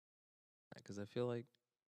because I feel like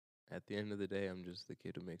at the end of the day, I'm just the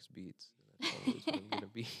kid who makes beats. That's always what I'm gonna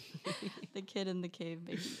be. The kid in the cave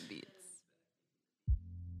making beats.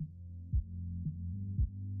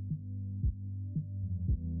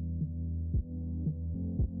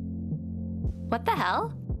 What the hell?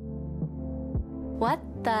 What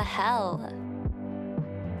the hell?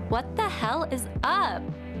 What the hell is up?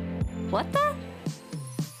 What the?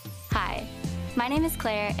 Hi, my name is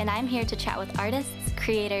Claire, and I'm here to chat with artists,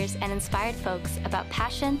 creators, and inspired folks about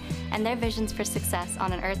passion and their visions for success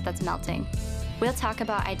on an earth that's melting. We'll talk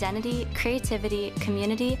about identity, creativity,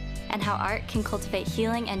 community, and how art can cultivate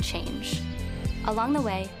healing and change. Along the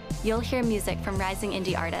way, you'll hear music from rising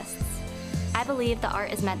indie artists. I believe the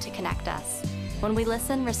art is meant to connect us. When we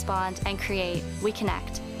listen, respond, and create, we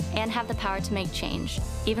connect and have the power to make change,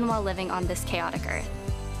 even while living on this chaotic earth.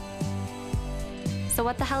 So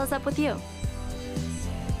what the hell is up with you?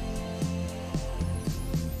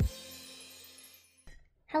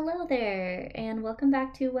 Hello there, and welcome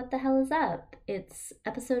back to What the Hell is Up? It's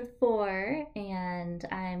episode 4, and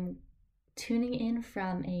I'm tuning in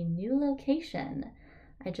from a new location.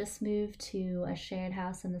 I just moved to a shared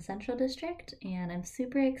house in the Central District, and I'm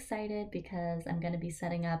super excited because I'm going to be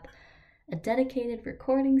setting up a dedicated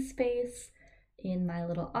recording space in my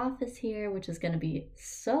little office here, which is going to be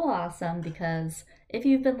so awesome because if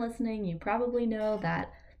you've been listening, you probably know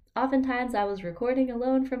that oftentimes I was recording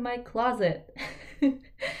alone from my closet.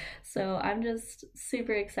 So I'm just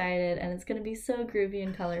super excited, and it's going to be so groovy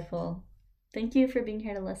and colorful. Thank you for being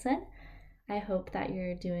here to listen. I hope that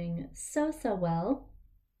you're doing so well.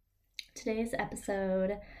 Today's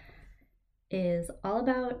episode is all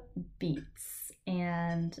about beats,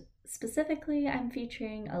 and specifically I'm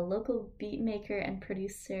featuring a local beat maker and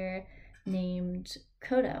producer named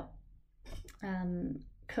COTTO.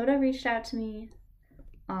 COTTO reached out to me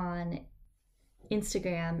on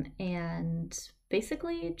Instagram and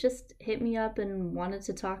basically just hit me up and wanted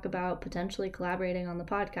to talk about potentially collaborating on the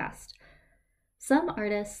podcast. Some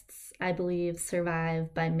artists, I believe,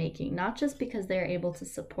 survive by making, not just because they're able to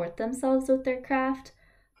support themselves with their craft,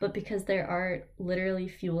 but because their art literally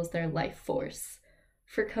fuels their life force.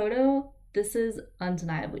 For COTTO, this is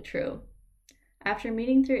undeniably true. After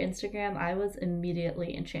meeting through Instagram, I was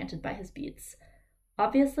immediately enchanted by his beats.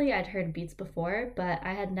 Obviously, I'd heard beats before, but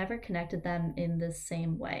I had never connected them in the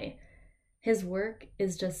same way. His work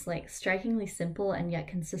is just strikingly simple and yet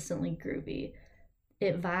consistently groovy.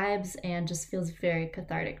 It vibes and just feels very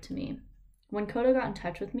cathartic to me. When COTTO got in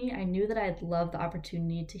touch with me, I knew that I'd love the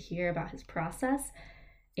opportunity to hear about his process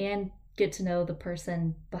and get to know the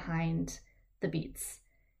person behind the beats.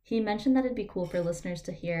 He mentioned that it'd be cool for listeners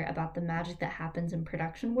to hear about the magic that happens in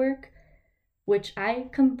production work, which I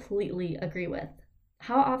completely agree with.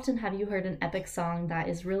 How often have you heard an epic song that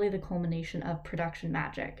is really the culmination of production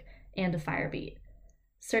magic and a fire beat?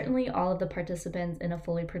 Certainly all of the participants in a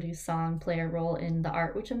fully produced song play a role in the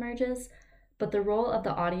art which emerges, but the role of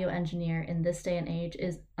the audio engineer in this day and age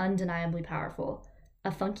is undeniably powerful.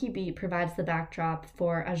 A funky beat provides the backdrop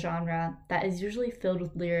for a genre that is usually filled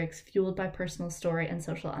with lyrics fueled by personal story and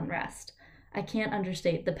social unrest. I can't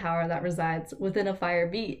understate the power that resides within a fire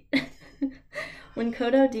beat. When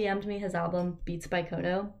COTTO DM'd me his album, Beats by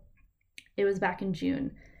COTTO, it was back in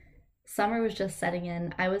June. Summer was just setting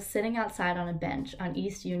in. I was sitting outside on a bench on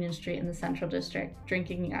East Union Street in the Central District,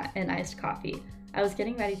 drinking an iced coffee. I was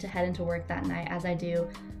getting ready to head into work that night, as I do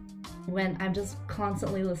when I'm just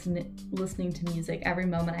constantly listening to music every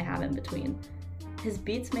moment I have in between. His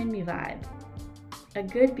beats made me vibe. A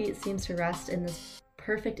good beat seems to rest in this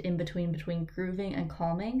perfect in-between between grooving and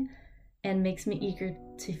calming, and makes me eager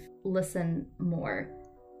to listen more.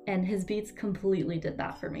 And his beats completely did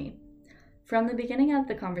that for me. From the beginning of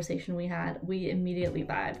the conversation we had, we immediately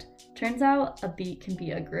vibed. Turns out a beat can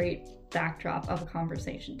be a great backdrop of a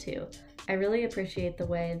conversation too. I really appreciate the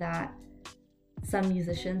way that some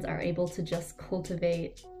musicians are able to just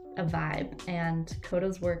cultivate a vibe, and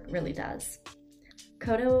COTTO's work really does.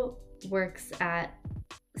 COTTO works at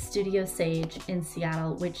Studio Sage in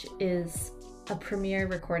Seattle, which is a premier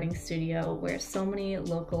recording studio where so many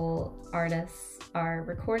local artists are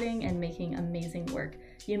recording and making amazing work.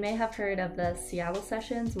 You may have heard of the Seattle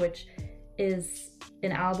Sessions, which is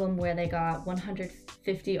an album where they got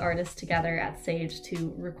 150 artists together at Sage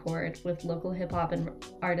to record with local hip-hop and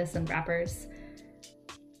artists and rappers.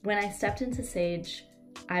 When I stepped into Sage,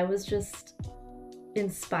 I was just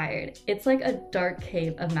inspired. It's like a dark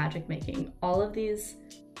cave of magic making. All of these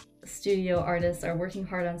studio artists are working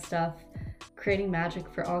hard on stuff, creating magic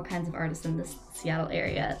for all kinds of artists in this Seattle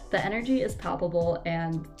area. The energy is palpable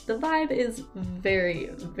and the vibe is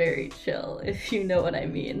very, very chill, if you know what I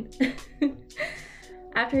mean.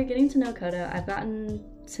 After getting to know COTTO, I've gotten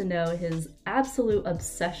to know his absolute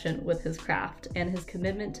obsession with his craft and his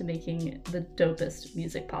commitment to making the dopest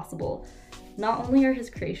music possible. Not only are his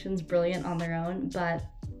creations brilliant on their own, but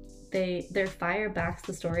their fire backs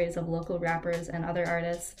the stories of local rappers and other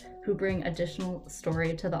artists who bring additional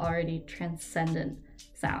story to the already transcendent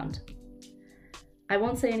sound. I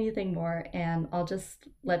won't say anything more, and I'll just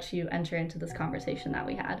let you enter into this conversation that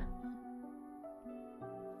we had.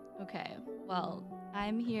 Okay, well,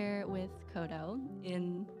 I'm here with COTTO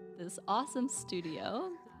in this awesome studio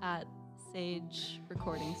at Sage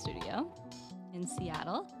Recording Studio in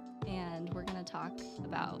Seattle, and we're gonna talk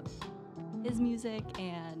about his music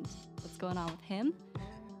and what's going on with him.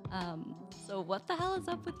 So what the hell is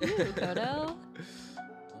up with you, COTTO? Oh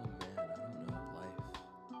man, I don't know. Life,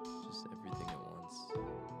 just everything at once.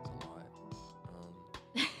 It's a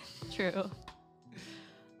lot. True.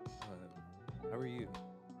 How are you?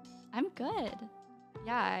 I'm good.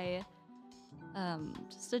 Yeah,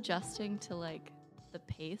 just adjusting to like the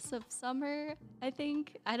pace of summer, I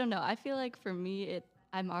think. I don't know. I feel like for me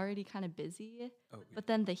I'm already kind of busy, Oh, but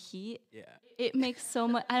then the heat, yeah. it makes so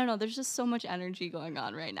much, I don't know, there's just so much energy going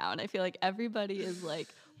on right now, and I feel like everybody is like,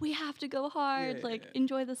 we have to go hard, Yeah, like yeah.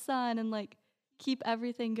 enjoy the sun and like keep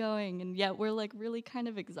everything going, and yet we're like really kind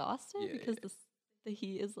of exhausted Yeah, because the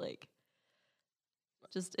heat is like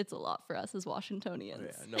just, it's a lot for us as Oh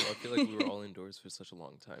Washingtonians. yeah, no, I feel like we were all indoors for such a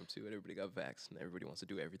long time too, and everybody got vaxxed, and everybody wants to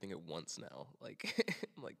do everything at once now. Like,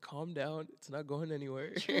 I'm like, calm down, it's not going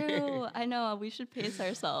anywhere. True. I know. We should pace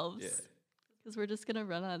ourselves Yeah. because we're just going to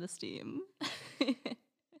run out of steam.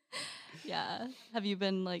 Yeah. Have you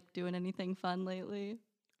been like doing anything fun lately?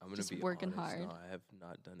 I'm gonna Just be working honest. hard. No, I have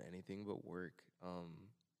not done anything but work. I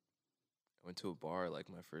went to a bar like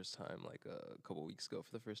my first time, like a couple weeks ago,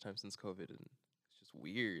 for the first time since COVID, and it's just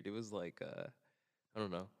weird. It was like, I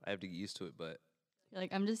don't know. I have to get used to it, but You're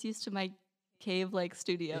like, I'm just used to my cave like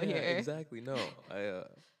studio yeah, here. exactly. No, I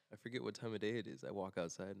forget what time of day it is. I walk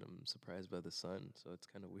outside and I'm surprised by the sun, so it's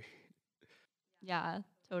kind of weird. Yeah,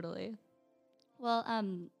 totally. Well,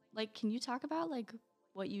 like, can you talk about like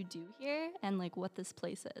what you do here and like what this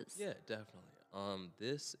place is? Yeah, definitely.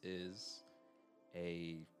 This is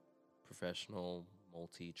a professional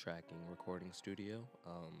multi-tracking recording studio.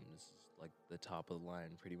 This is like the top of the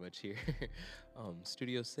line pretty much here.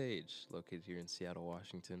 Studio Sage, located here in Seattle,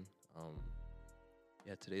 Washington.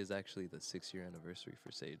 Yeah, today is actually the 6-year anniversary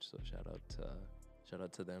for Sage, so shout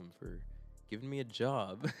out to them for giving me a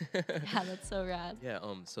job. Yeah, that's so rad. Yeah,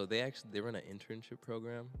 so they run an internship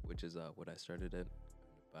program, which is what I started at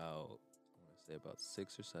about, I want to say about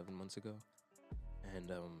 6 or 7 months ago.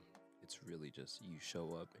 And it's really just you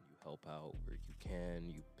show up and you help out where you can,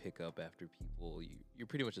 you pick up after people, you're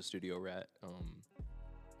pretty much a studio rat.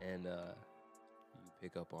 And you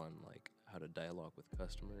pick up on like how to dialogue with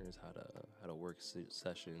customers, how to work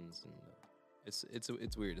sessions, and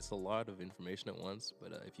it's weird. It's a lot of information at once,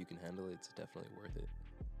 but if you can handle it, it's definitely worth it.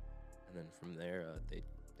 And then from there,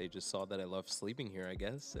 they just saw that I loved sleeping here, I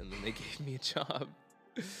guess, and then they gave me a job.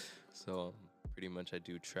 So pretty much I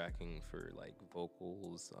do tracking for like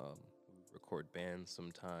vocals. We record bands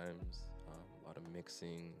sometimes. A lot of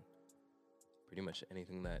mixing. Pretty much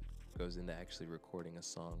anything that goes into actually recording a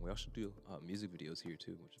song. We also do music videos here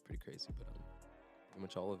too, which is pretty crazy. But pretty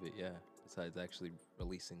much all of it, yeah. Besides actually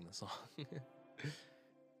releasing the song.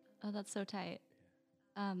 Oh, that's so tight.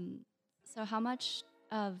 So how much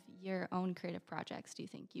of your own creative projects do you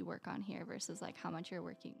think you work on here versus like how much you're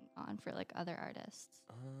working on for like other artists?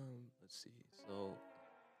 Let's see. So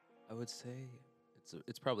I would say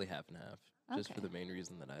it's probably half and half. Just for Okay. the main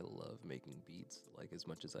reason that I love making beats like as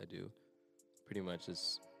much as I do. Pretty much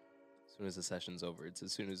as soon as the session's over, it's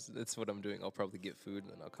as soon as that's what I'm doing. I'll probably get food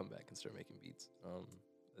and then I'll come back and start making beats.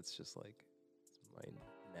 That's just like it's my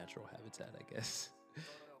natural habitat, I guess.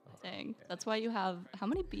 Dang. Yeah. That's why you have, how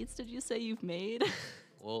many beats did you say you've made?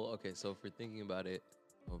 Well, okay, so if we're thinking about it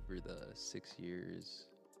over the 6 years,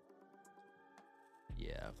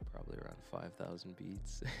 yeah, probably around 5,000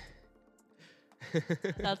 beats.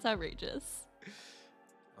 That's outrageous.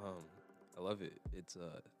 I love it. It's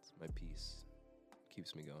my piece.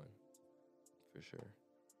 Keeps me going, for sure.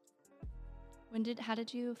 How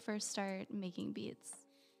did you first start making beats?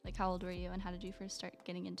 Like how old were you and how did you first start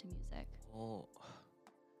getting into music? Well,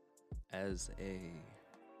 as a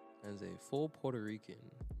full Puerto Rican,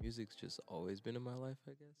 music's just always been in my life,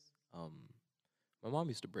 I guess. My mom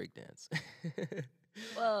used to break dance.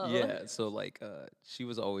 Whoa. Yeah, so like she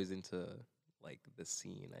was always into like the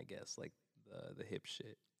scene, I guess, like the hip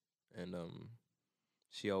shit. And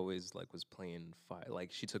she always like was playing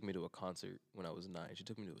like she took me to a concert when I was 9. She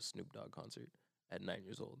took me to a Snoop Dogg concert at 9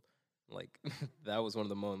 years old. Like that was one of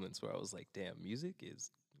the moments where I was like, damn, music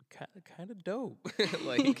is kind of dope.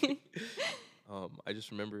 Like I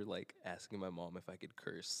just remember like asking my mom if I could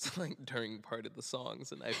curse like during part of the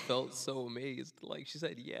songs, and I felt so amazed. Like she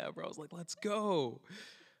said, "Yeah, bro." I was like, "Let's go."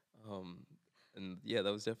 Um, and yeah,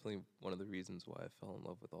 that was definitely one of the reasons why I fell in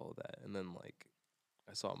love with all of that. And then like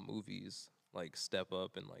I saw movies like Step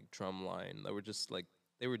Up and like Drumline that were just like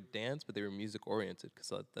they were dance, but they were music oriented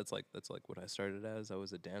because that's like what I started as. I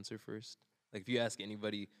was a dancer first. Like if you ask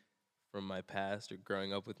anybody from my past or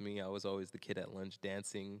growing up with me, I was always the kid at lunch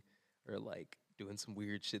dancing or like doing some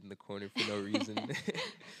weird shit in the corner for no reason.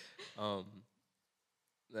 um,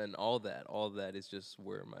 then all that is just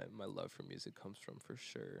where my love for music comes from for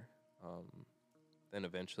sure. Um, then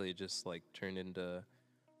eventually it just like turned into,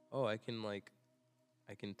 oh, I can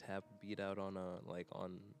tap a beat out on a like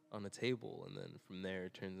on a table, and then from there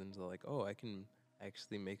it turns into like, oh, I can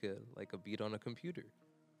actually make a beat on a computer.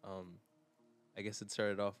 Um, I guess it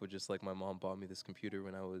started off with just like my mom bought me this computer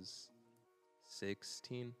when I was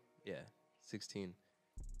 16. Yeah, 16.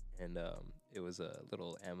 And it was a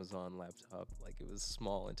little Amazon laptop. Like it was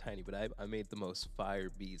small and tiny, but I made the most fire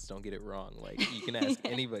beats. Don't get it wrong. Like you can ask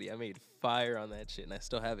anybody. I made fire on that shit, and I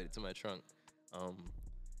still have it. It's in my trunk. Um,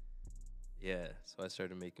 yeah, so I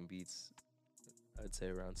started making beats. I'd say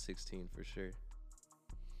around 16 for sure.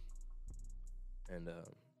 And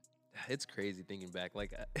it's crazy thinking back.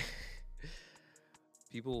 Like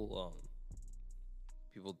people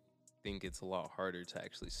people think it's a lot harder to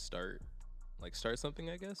actually start something,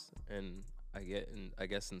 I guess. And I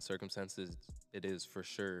guess in circumstances it is for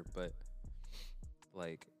sure, but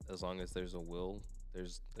like as long as there's a will,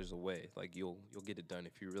 there's a way. Like you'll get it done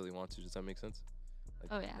if you really want to. Does that make sense? Like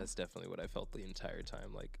Oh yeah. that's definitely what I felt the entire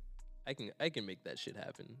time. Like I can make that shit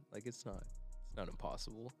happen. Like it's not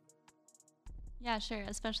impossible. Yeah, sure.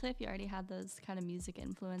 Especially if you already had those kind of music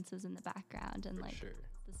influences in the background and For like sure.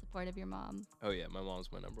 the support of your mom. Oh yeah, my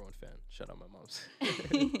mom's my number one fan. Shout out my mom's.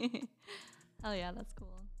 Hell yeah, that's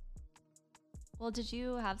cool. Well, did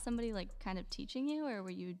you have somebody like kind of teaching you, or were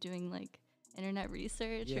you doing like internet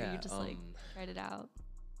research, or you Yeah, just like tried it out?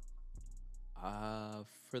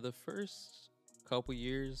 for the first couple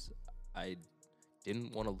years, I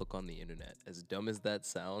didn't want to look on the internet. As dumb as that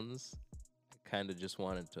sounds, I kind of just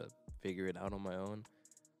wanted to figure it out on my own.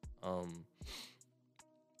 Um,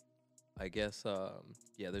 I guess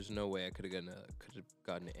yeah, there's no way I could have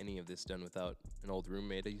gotten any of this done without an old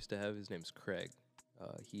roommate I used to have. His name's Craig.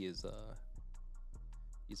 He's a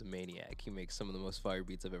maniac. He makes some of the most fire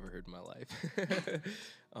beats I've ever heard in my life.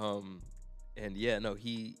 um, and yeah, no,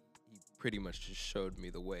 he pretty much just showed me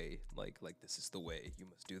the way. Like this is the way. You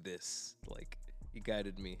must do this. Like he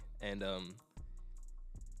guided me, and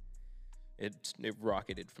it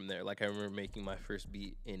rocketed from there. Like I remember making my first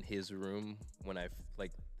beat in his room when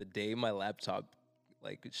like the day my laptop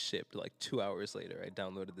like shipped. Like 2 hours later, I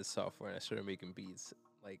downloaded this software and I started making beats.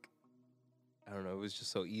 Like I don't know, it was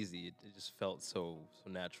just so easy. It just felt so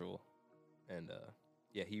natural, and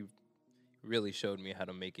yeah, he really showed me how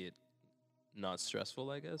to make it not stressful.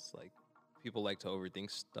 I guess like people like to overthink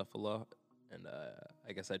stuff a lot, and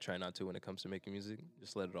I guess I try not to when it comes to making music.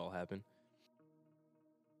 Just let it all happen.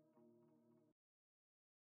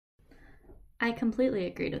 I completely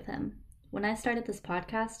agreed with him. When I started this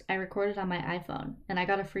podcast, I recorded on my iPhone and I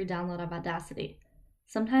got a free download of Audacity.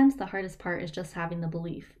 Sometimes the hardest part is just having the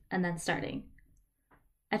belief and then starting.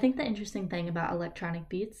 I think the interesting thing about electronic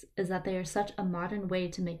beats is that they are such a modern way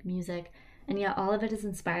to make music, and yet all of it is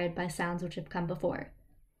inspired by sounds which have come before.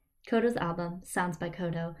 Kotto's album, Sounds by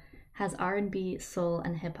Kotto, has R&B, soul,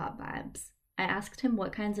 and hip hop vibes. I asked him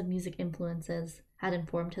what kinds of music influences had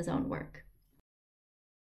informed his own work.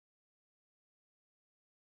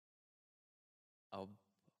 I'll,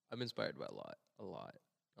 I'm inspired by a lot.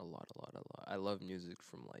 I love music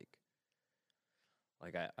from like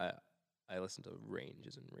I listen to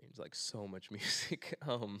ranges and ranges, like so much music.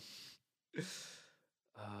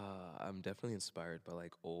 I'm definitely inspired by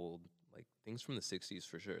like old like things from the '60s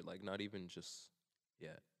for sure. Like not even just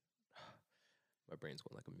yeah. My brain's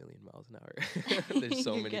going like a million miles an hour. There's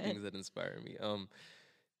so You're many good. things that inspire me.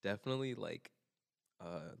 Definitely like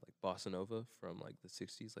bossa nova from like the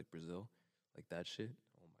 '60s, like Brazil, like that shit.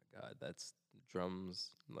 Oh my god, that's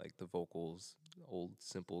drums, like the vocals, old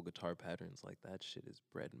simple guitar patterns, like that shit is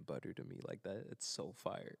bread and butter to me. Like that, it's so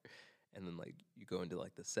fire. And then like you go into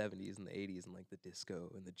like the '70s and the '80s and like the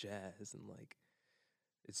disco and the jazz and like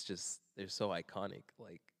it's just they're so iconic.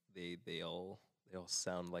 Like they all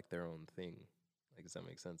sound like their own thing. Like does that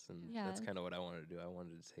make sense? And Yeah, that's kind of what I wanted to do. I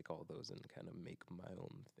wanted to take all those and kind of make my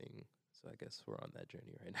own thing. So I guess we're on that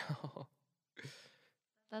journey right now.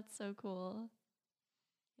 that's so cool.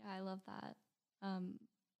 Yeah, I love that. Um,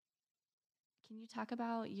 can you talk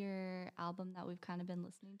about your album that we've kind of been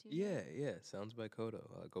listening to here? Yeah. Sounds by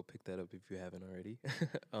COTTO. Go pick that up if you haven't already.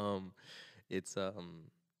 um,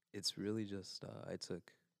 it's really just I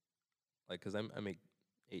took like, cause I make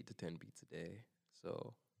 8 to 10 beats a day,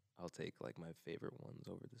 so I'll take like my favorite ones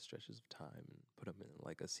over the stretches of time and put them in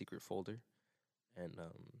like a secret folder, and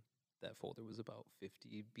that folder was about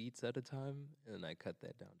 50 beats at a time, and I cut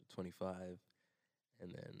that down to 25,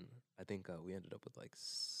 and then I think we ended up with like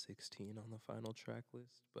 16 on the final track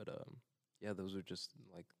list. But yeah, those are just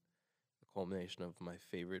like the culmination of my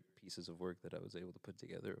favorite pieces of work that I was able to put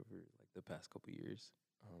together over like the past couple years.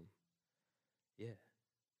 Um, yeah,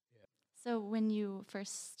 So when you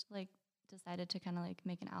first like decided to kind of like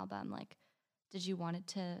make an album, like did you want it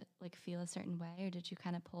to like feel a certain way, or did you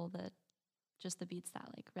kind of pull the just the beats that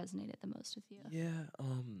like resonated the most with you? yeah.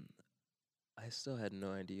 I still had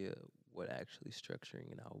no idea what actually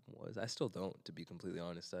structuring an album was. I still don't, to be completely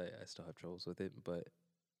honest. I still have troubles with it, but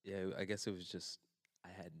yeah, I guess it was just I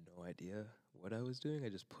had no idea what I was doing. I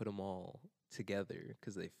just put them all together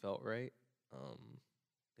because they felt right. Um,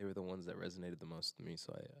 they were the ones that resonated the most with me,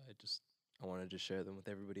 so I wanted to share them with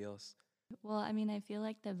everybody else. Well, I mean, I feel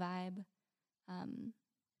like the vibe, um,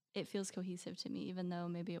 it feels cohesive to me, even though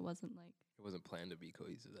maybe it wasn't like. It wasn't planned to be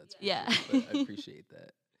cohesive, that's for Yeah. sure, but I appreciate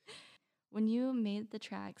that. When you made the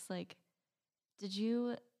tracks, like, did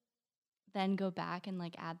you then go back and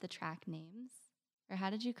like add the track names? Or how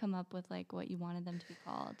did you come up with like what you wanted them to be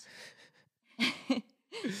called?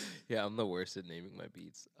 Yeah, I'm the worst at naming my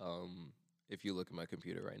beats. If you look at my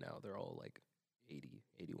computer right now, they're all like 80,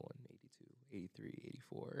 81, 82, 83,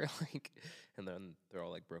 84, like, and then they're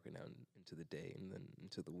all like broken down into the day and then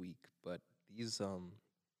into the week. But these,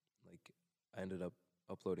 like, I ended up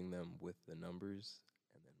uploading them with the numbers,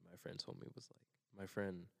 and then my friend told me it was like, my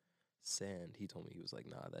friend Sand, he told me, he was like,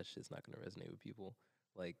 nah, that shit's not gonna resonate with people.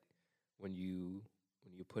 Like, when you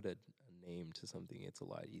put a name to something, it's a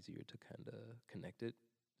lot easier to kind of connect it.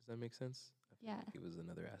 Does that make sense? I feel Yeah. like it was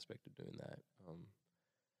another aspect of doing that.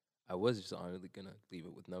 I was just honestly gonna leave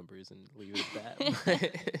it with numbers and leave it at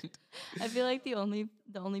that. I feel like the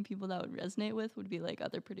only people that would resonate with would be like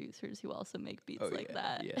other producers who also make beats Oh like yeah,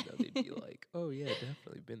 that. yeah. No, they'd be like, "Oh yeah,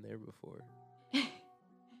 definitely been there before."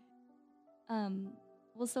 um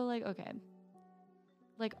well, so like, okay,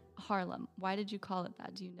 like Harlem, why did you call it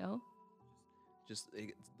that? Do you know? Just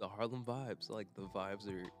the Harlem vibes. Like the vibes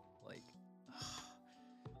are like,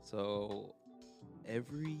 so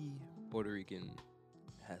every Puerto Rican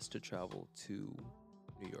has to travel to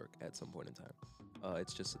New York at some point in time.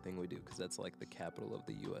 It's just a thing we do because that's like the capital of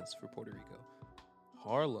the U.S. for Puerto Rico.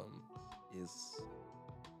 Harlem is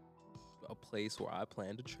a place where I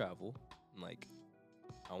plan to travel. Like,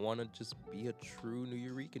 I want to just be a true New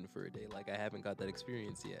Yorican for a day. Like, I haven't got that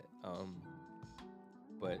experience yet.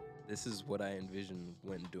 But this is what I envision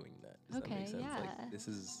when doing that. Does that make Okay, sense? yeah. Like, this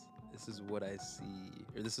is what I see,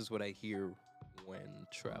 or this is what I hear when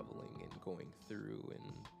traveling and going through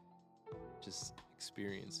and just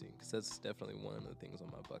experiencing. Because that's definitely one of the things on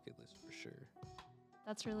my bucket list for sure.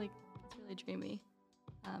 That's really dreamy.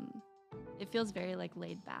 It feels very like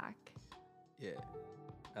laid back. Yeah.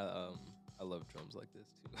 I love drums like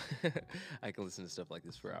this too. I can listen to stuff like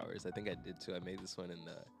this for hours. I think I did too. I made this one and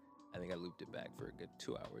I think I looped it back for a good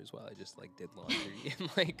 2 hours while I just like did laundry and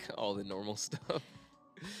like all the normal stuff.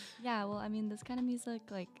 Yeah, well, I mean, this kind of music,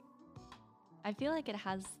 like, I feel like it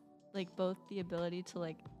has like both the ability to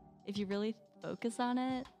like, if you really focus on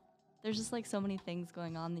it, there's just like so many things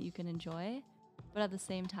going on that you can enjoy, but at the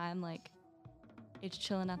same time, like, it's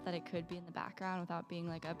chill enough that it could be in the background without being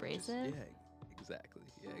like abrasive. Yeah, exactly.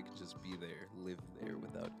 Yeah, it could just be there, live there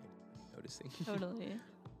without anybody noticing. Totally.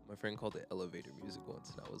 My friend called it elevator music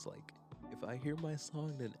once, and I was like, if I hear my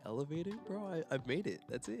song in an elevator, bro, I've made it.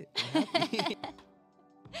 That's it. I'm happy.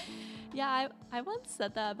 Yeah, I once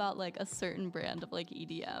said that about like a certain brand of like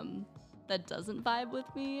EDM that doesn't vibe with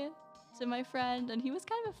me to my friend, and he was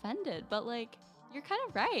kind of offended, but like, you're kind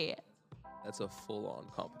of right. That's a full-on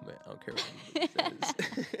compliment. I don't care what anybody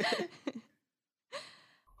says.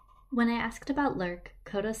 When I asked about Lurk,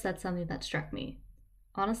 Coda said something that struck me.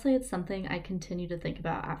 Honestly, it's something I continue to think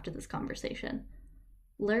about after this conversation.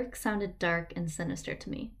 Lurk sounded dark and sinister to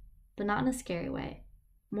me, but not in a scary way.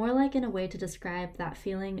 More like in a way to describe that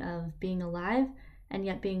feeling of being alive and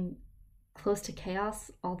yet being close to chaos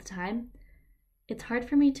all the time. It's hard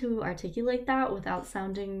for me to articulate that without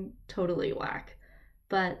sounding totally whack,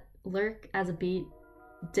 but Lurk as a beat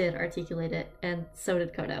did articulate it, and so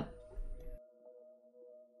did Kodo.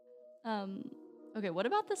 Okay, what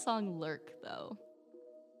about the song Lurk though?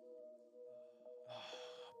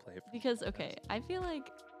 Play it for me Because real okay, fast. I feel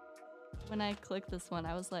like when I clicked this one,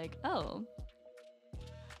 I was like, oh,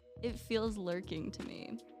 it feels lurking to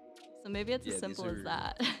me. So maybe it's Yeah, as these simple as are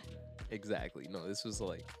that. exactly. No, this is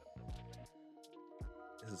like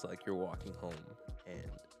you're walking home and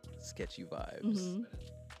sketchy vibes, hmm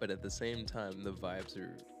but at the same time, the vibes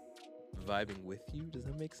are vibing with you. Does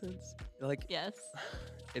that make sense? Like, Yes.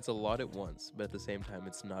 it's a lot at once, but at the same time,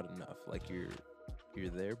 it's not enough. Like you're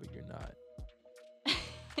there, but you're not.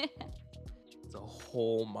 It's a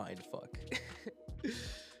whole mind fuck.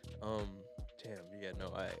 um, damn, yeah,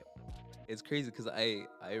 no, it's crazy because I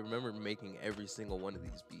remember making every single one of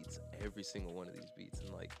these beats, and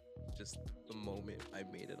like just the moment I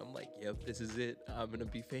made it, I'm like, yep, this is it. I'm gonna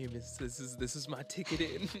be famous. This is my ticket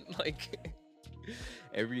in. Like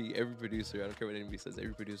every producer, I don't care what anybody says,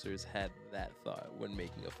 every producer has had that thought when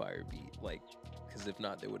making a fire beat. Like, because if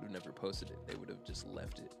not, they would have never posted it. They would have just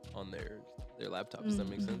left it on their laptop. Does that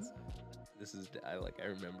make Mm-hmm. sense? I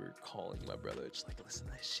remember calling my brother, just like, listen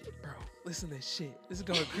to that shit, bro. Listen to that shit. This is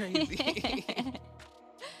going crazy.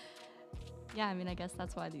 Yeah, I mean, I guess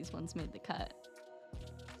that's why these ones made the cut.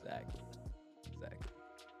 Exactly.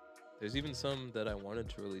 There's even some that I wanted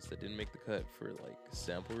to release that didn't make the cut for like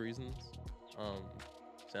sample reasons.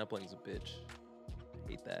 Sampling's a bitch. I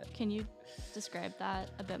hate that. Can you describe that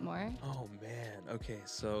a bit more? Oh man. Okay,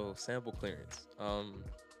 so sample clearance.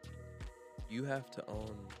 You have to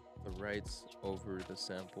own the rights over the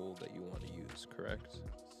sample that you want to use, correct?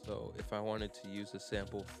 So if I wanted to use a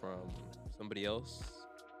sample from somebody else,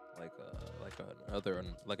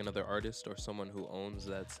 like another artist or someone who owns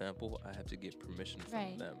that sample, I have to get permission from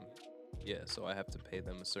Right. them. Yeah, so I have to pay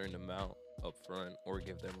them a certain amount up front or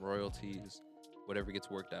give them royalties, whatever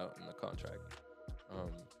gets worked out in the contract.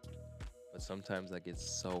 But sometimes that gets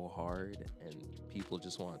so hard and people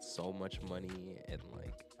just want so much money, and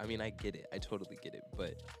like, I mean, I get it. I totally get it.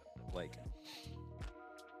 But like,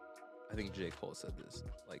 I think J. Cole said this,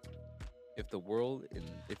 like,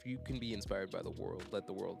 if you can be inspired by the world, let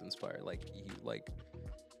the world inspire. Like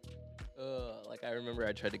I remember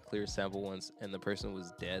I tried to clear a sample once and the person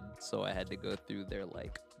was dead, so I had to go through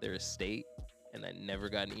their estate, and I never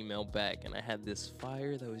got an email back, and I had this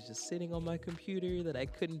fire that was just sitting on my computer that I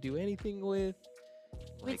couldn't do anything with.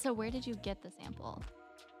 Wait, Like, so where did you get the sample?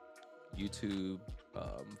 YouTube,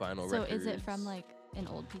 vinyl So records. is it from like an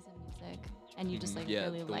old piece of music and you just like yeah,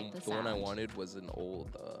 really like the the one sound? I wanted was an old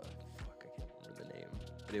fuck, I can't remember the name,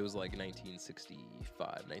 but it was like 1965,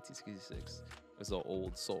 1966. It was an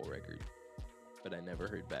old soul record, but I never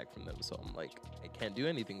heard back from them, so I'm like, I can't do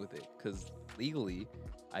anything with it because legally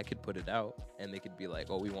I could put it out and they could be like,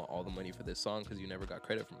 oh, we want all the money for this song because you never got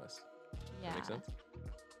credit from us. Yeah. That makes sense?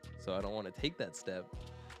 So I don't want to take that step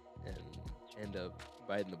and end up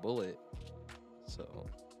biting the bullet. So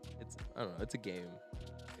I don't know, it's a game.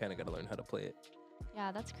 Kind of got to learn how to play it.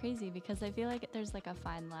 Yeah, that's crazy because I feel like there's like a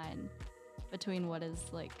fine line between what is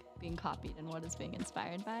like being copied and what is being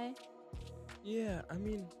inspired by. Yeah, I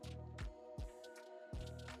mean,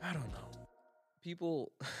 I don't know.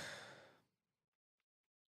 People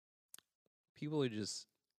are just,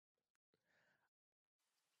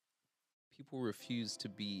 people refuse to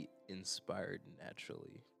be inspired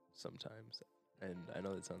naturally sometimes. And I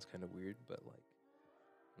know that sounds kind of weird, but like,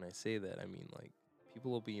 when I say that, I mean like,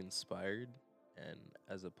 people will be inspired, and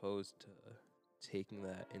as opposed to taking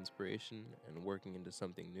that inspiration and working into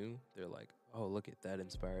something new, they're like, oh, look at that,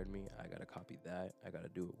 inspired me. I gotta copy that. I gotta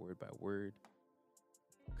do it word by word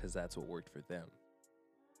because that's what worked for them.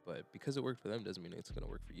 But because it worked for them doesn't mean it's gonna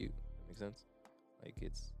work for you. That makes sense? Like,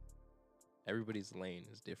 everybody's lane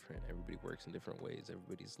is different. Everybody works in different ways.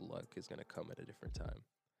 Everybody's luck is gonna come at a different time.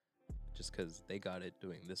 Just because they got it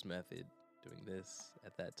doing this method, doing this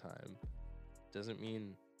at that time, doesn't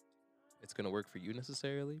mean it's gonna work for you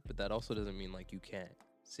necessarily. But that also doesn't mean like you can't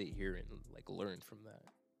sit here and like learn from that.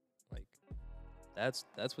 Like, that's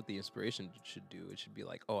what the inspiration should do. It should be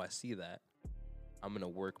like, oh, I see that, I'm gonna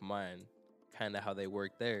work mine kind of how they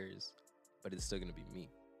work theirs, but it's still gonna be me.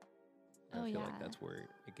 And I feel like that's where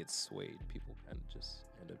it gets swayed. People kind of just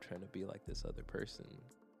end up trying to be like this other person,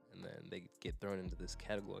 and then they get thrown into this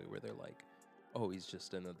category where they're like, oh, he's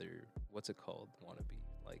just another, what's it called, wannabe.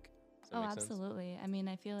 Like, does that make sense? Absolutely. I mean,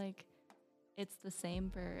 I feel like it's the same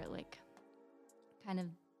for like kind of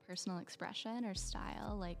personal expression or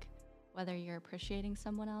style, like whether you're appreciating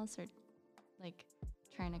someone else or like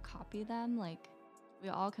trying to copy them. Like, we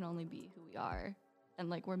all can only be who we are, and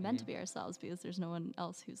like we're meant to be ourselves because there's no one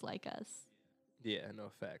else who's like us. Yeah, no,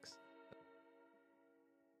 facts.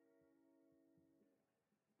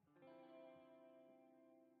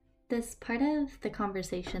 This part of the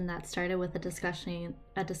conversation that started with a discussion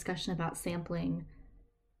about sampling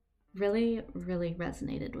really, really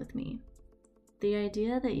resonated with me. The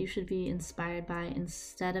idea that you should be inspired by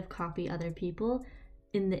instead of copy other people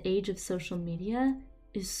in the age of social media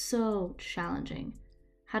is so challenging.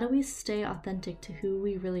 How do we stay authentic to who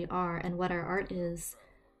we really are and what our art is,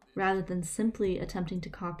 rather than simply attempting to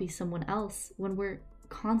copy someone else when we're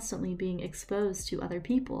constantly being exposed to other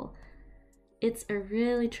people? It's a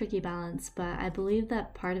really tricky balance, but I believe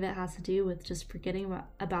that part of it has to do with just forgetting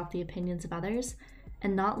about the opinions of others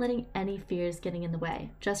and not letting any fears getting in the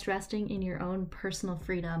way, just resting in your own personal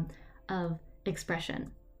freedom of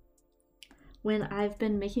expression. When I've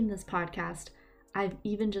been making this podcast, I've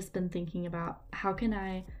even just been thinking about how can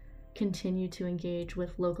I continue to engage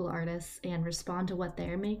with local artists and respond to what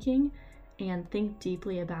they're making and think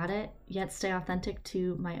deeply about it, yet stay authentic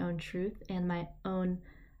to my own truth and my own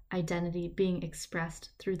identity being expressed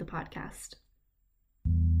through the podcast.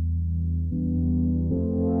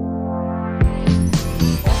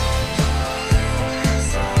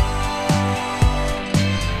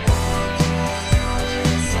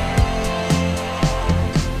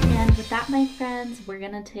 And with that, my friends, we're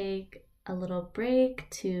gonna take a little break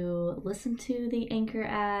to listen to the Anchor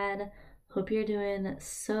ad. Hope you're doing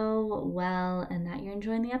so well and that you're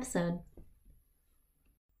enjoying the episode.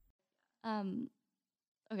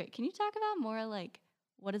 Okay, can you talk about more like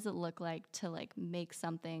what does it look like to like make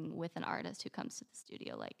something with an artist who comes to the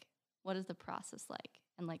studio? Like what is the process like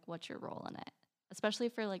and like what's your role in it? Especially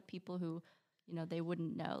for like people who, you know, they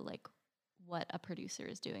wouldn't know like what a producer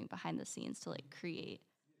is doing behind the scenes to like create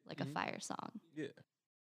like a fire song. Yeah.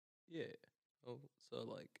 Oh, so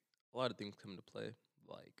like a lot of things come into play.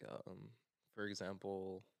 Like, for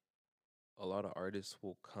example, a lot of artists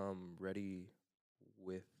will come ready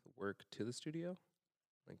with work to the studio.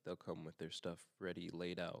 Like they'll come with their stuff ready,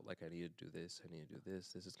 laid out. Like I need to do this, I need to do this.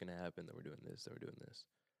 This is gonna happen. Then we're doing this. Then we're doing this.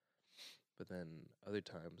 But then other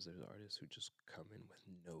times there's artists who just come in with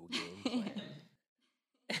no game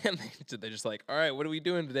plan, and they're just like, "All right, what are we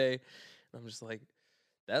doing today?" And I'm just like,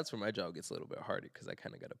 that's where my job gets a little bit harder because I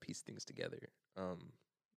kind of got to piece things together.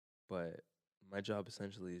 But my job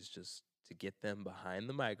essentially is just to get them behind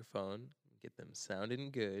the microphone, get them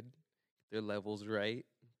sounding good, get their levels right,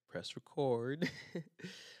 press record.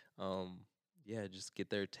 um, yeah, just get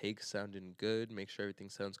their takes sounding good, make sure everything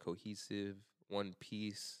sounds cohesive, one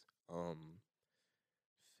piece,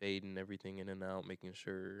 fading everything in and out, making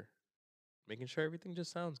sure everything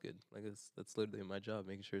just sounds good. Like that's literally my job,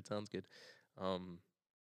 making sure it sounds good. Um,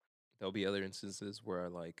 there'll be other instances where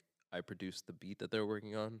I produce the beat that they're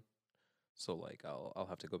working on. So like I'll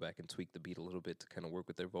have to go back and tweak the beat a little bit to kind of work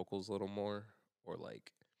with their vocals a little more, or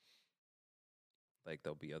like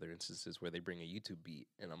there'll be other instances where they bring a YouTube beat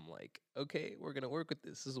and I'm like, okay, we're gonna work with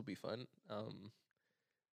this. This will be fun.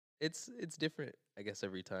 It's different, I guess,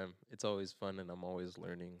 every time. It's always fun and I'm always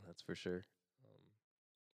learning. That's for sure.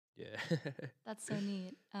 Yeah. That's so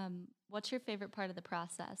neat. What's your favorite part of the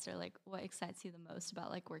process or like what excites you the most about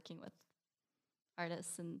like working with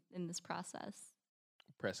artists in this process?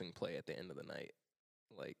 Pressing play at the end of the night,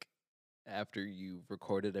 like after you've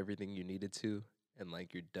recorded everything you needed to, and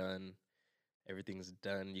like you're done, everything's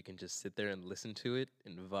done. You can just sit there and listen to it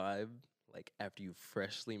and vibe. Like after you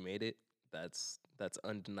freshly made it, that's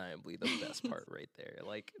undeniably the best part right there.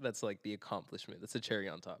 Like that's like the accomplishment. That's a cherry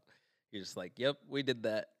on top. You're just like, yep, we did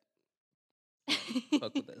that.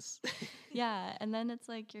 Fuck with this. Yeah, and then it's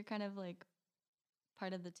like you're kind of like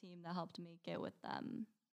part of the team that helped make it with them.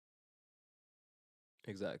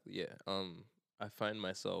 Exactly. Yeah. I find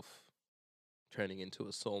myself turning into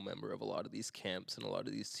a sole member of a lot of these camps and a lot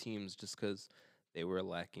of these teams just because they were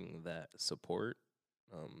lacking that support.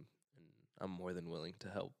 And I'm more than willing to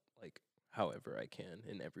help, like however I can,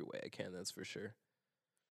 in every way I can. That's for sure.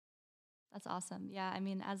 That's awesome. Yeah, I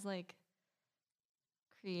mean, as like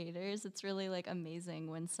creators, it's really like amazing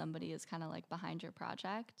when somebody is kind of like behind your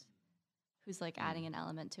project, who's like adding an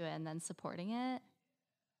element to it and then supporting it.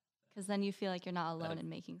 Because then you feel like you're not alone in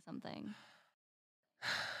making something.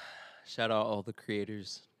 Shout out all the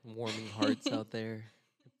creators, warming hearts out there.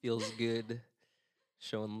 It feels good,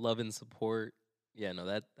 showing love and support. Yeah, no,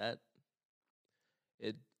 that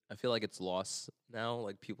it. I feel like it's lost now.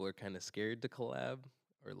 Like people are kind of scared to collab,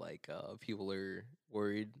 or like people are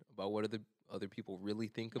worried about what other people really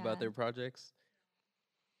think about Yeah. their projects.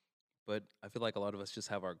 But I feel like a lot of us just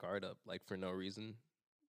have our guard up, like for no reason.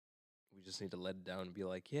 We just need to let it down and be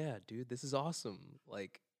like, yeah, dude, this is awesome.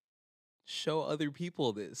 Like, show other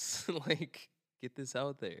people this. Like, get this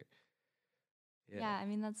out there. Yeah, I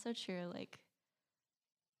mean, that's so true. Like,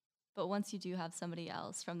 but once you do have somebody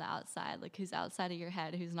else from the outside, like who's outside of your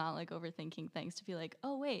head, who's not like overthinking things to be like,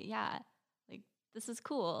 oh, wait, yeah, like this is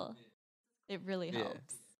cool. It really Yeah.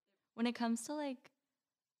 helps. when it comes to like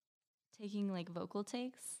taking like vocal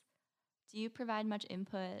takes, do you provide much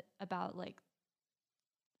input about like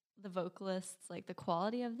the vocalists, like the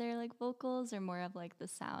quality of their like vocals, or more of like the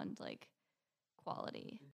sound like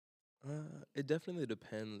quality? It definitely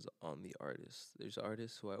depends on the artist. There's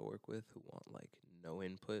artists who I work with who want like no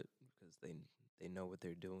input because they know what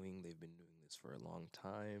they're doing. They've been doing this for a long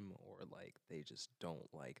time, or like they just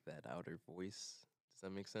don't like that outer voice. Does that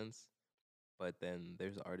make sense? But then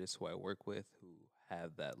there's artists who I work with who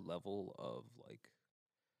have that level of like,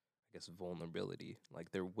 I guess, vulnerability.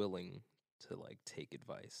 Like they're willing to like take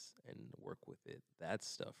advice and work with it. That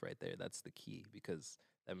stuff right there, that's the key, because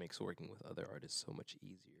that makes working with other artists so much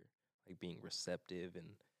easier. Like being receptive and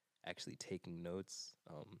actually taking notes.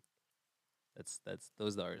 That's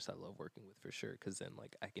those are the artists I love working with for sure. Because then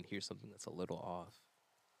like I can hear something that's a little off,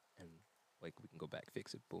 and like we can go back,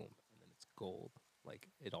 fix it, boom, and then it's gold. Like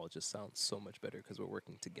it all just sounds so much better because we're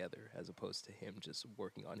working together as opposed to him just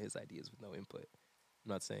working on his ideas with no input.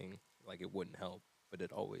 I'm not saying like it wouldn't help, but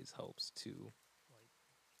it always helps to like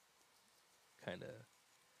kind of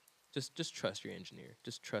just trust your engineer.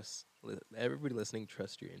 Just trust everybody listening.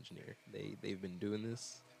 Trust your engineer. They've been doing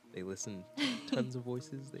this. They listen to tons of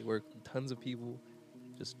voices. They work with tons of people.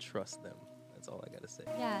 Just trust them. That's all I gotta say.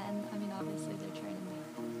 Yeah, and I mean, obviously they're trying to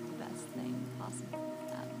make the best thing possible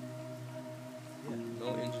for them. Yeah,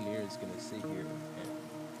 no engineer is gonna sit here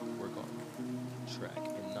and work on a track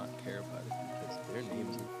and not care about it because their name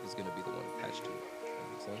is gonna be the one attached to it.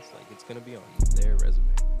 That makes sense. Like it's gonna be on their resume.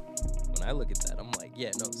 When I look at that, I'm like,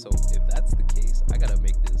 yeah, no. So if that's the case, I gotta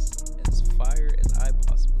make this as fire as I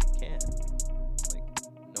possibly can. Like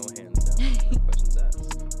no hands down, no questions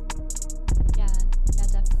asked. Yeah, yeah,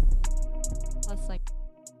 definitely. Plus, like,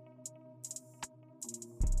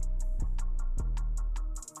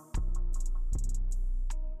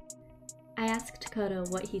 I asked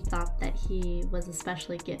COTTO what he thought that he was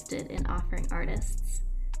especially gifted in offering artists,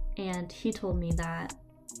 and he told me that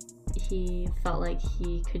he felt like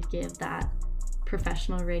he could give that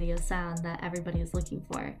professional radio sound that everybody is looking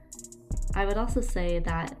for. I would also say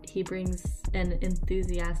that he brings an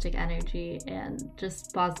enthusiastic energy and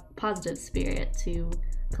just positive spirit to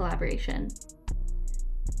collaboration.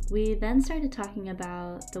 We then started talking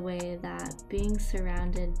about the way that being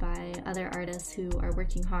surrounded by other artists who are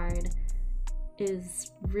working hard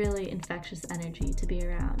is really infectious energy to be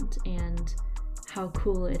around, and how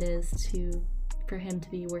cool it is for him to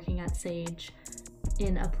be working at Sage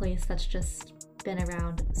in a place that's just been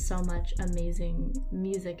around so much amazing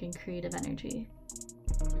music and creative energy.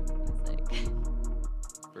 music.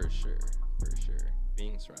 For sure, for sure.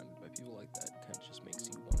 Being surrounded by people like that kind of just makes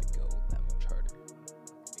you want to go that much harder.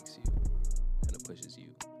 Makes you, kind of pushes you.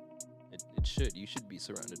 It should. You should be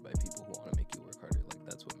surrounded by people who want to make you work harder. Like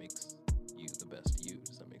that's what makes you the best you.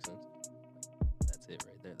 Does that make sense? Like, that's it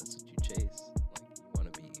right there. That's what you chase. Like you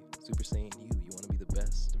want to be Super Saiyan you. You want to be the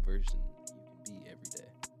best version you can be every day.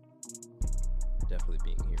 Definitely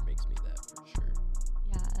being here makes me that for sure.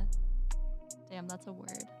 Yeah. Damn, that's a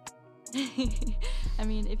word. I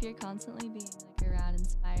mean, if you're constantly being like around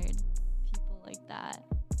inspired people like that,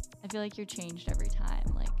 I feel like you're changed every time,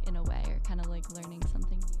 like in a way, or kind of like learning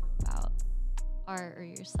something new about art or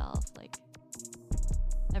yourself, like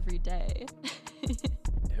every day.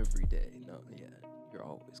 Every day. No, yeah. You're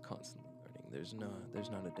always constantly learning. There's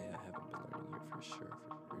not a day I haven't been learning here for sure.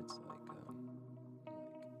 It's like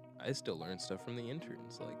I still learn stuff from the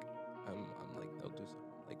interns. Like I'm like they'll do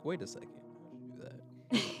something. Like wait a second, how should you do that?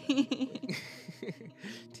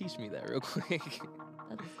 Teach me that real quick.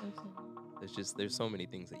 That's so cool. There's so many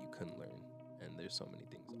things that you couldn't learn, and there's so many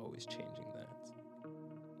things always changing that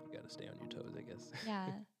you gotta stay on your toes, I guess. Yeah.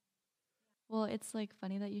 Well, it's like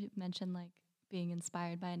funny that you mentioned like being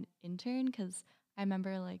inspired by an intern, because I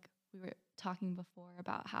remember like we were talking before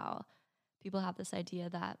about how people have this idea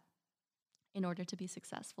that in order to be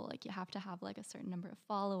successful, like you have to have like a certain number of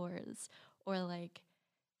followers, or like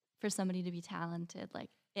for somebody to be talented, like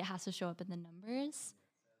it has to show up in the numbers.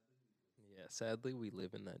 Yeah, sadly, we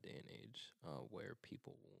live in that day and age where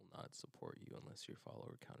people will not support you unless your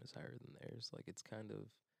follower count is higher than theirs. Like it's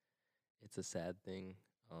a sad thing.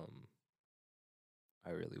 I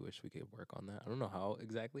really wish we could work on that. I don't know how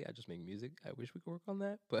exactly. I just make music. I wish we could work on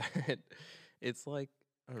that, but it's like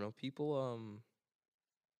I don't know. People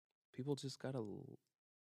just gotta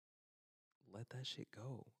let that shit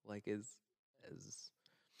go. Like as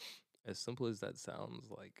as simple as that sounds,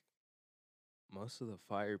 like most of the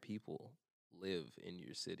fire people live in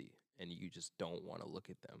your city, and you just don't want to look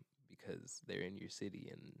at them because they're in your city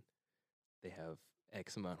and they have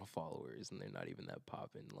X amount of followers and they're not even that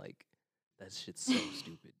poppin'. Like that shit's so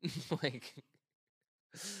stupid. Like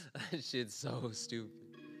That shit's so stupid.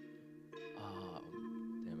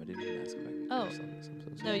 Damn, I didn't even ask if I can Oh. curse on this. I'm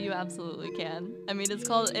so No, sorry. you absolutely can. I mean, it's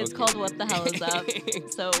called Okay. What the Hell Is Up?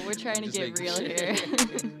 So we're trying to Just get making real sure. here.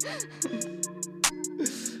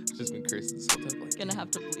 Just been cursing this whole time. Like, Gonna damn,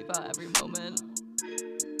 have to bleep out every moment.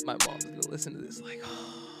 my mom's gonna listen to this. Like,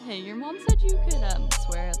 Hey, your mom said you could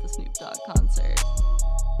swear at the Snoop Dogg concert.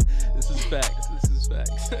 this is facts. This is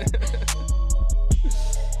facts.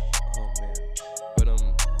 Oh man, but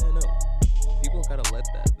yeah, no, people gotta let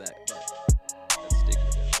that stigma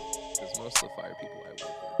down. Because most of the fire people I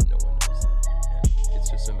work with, no one knows them, and it's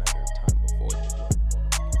just a matter of time before they blow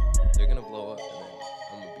up. They're gonna blow up, and then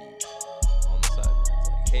I'm gonna be on the sidelines,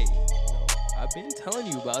 like, hey, I've been telling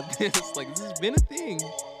you about this. Like, this has been a thing,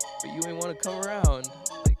 but you ain't want to come around.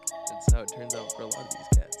 Like, that's how it turns out for a lot of these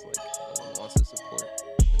cats. Like, no one wants to support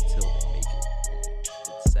until they make it. And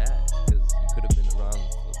it's sad because you could have been around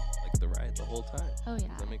for, the ride the whole time. Oh, yeah.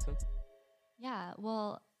 Does that make sense? Yeah,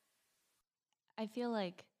 well, I feel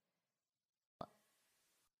like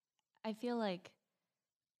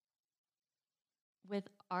with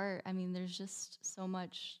art, I mean, there's just so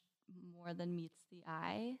much more than meets the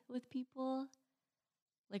eye with people.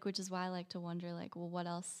 Like, which is why I like to wonder, like, well, what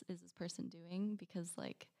else is this person doing? Because,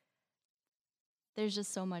 like, there's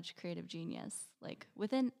just so much creative genius, like,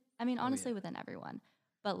 within, I mean, honestly, within everyone.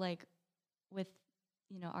 But, like, with,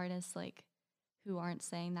 artists, like, who aren't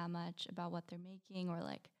saying that much about what they're making, or,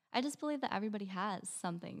 like, I just believe that everybody has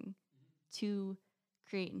something to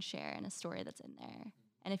create and share and a story that's in there.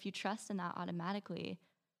 And if you trust in that automatically,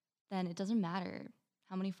 then it doesn't matter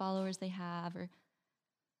how many followers they have, or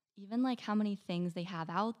even like how many things they have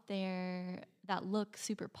out there that look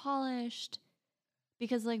super polished,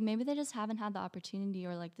 because like maybe they just haven't had the opportunity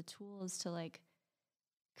or like the tools to like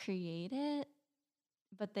create it,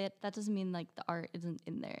 but that doesn't mean like the art isn't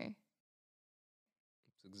in there.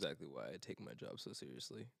 It's exactly why I take my job so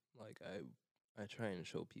seriously. Like, I try and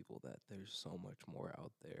show people that there's so much more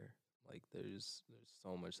out there. Like, there's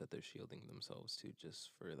so much that they're shielding themselves to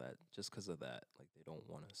just because of that. Like, they don't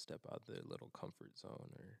want to step out their little comfort zone,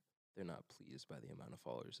 or they're not pleased by the amount of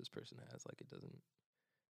followers this person has. Like, it doesn't.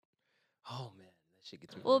 Oh man, that shit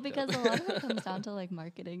gets me. Well, worked up. because a lot of it comes down to like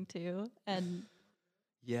marketing too, and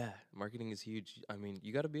yeah, marketing is huge. I mean,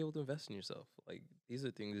 you got to be able to invest in yourself. Like, these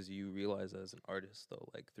are things you realize as an artist, though.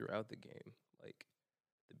 Like, throughout the game, like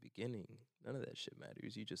the beginning, none of that shit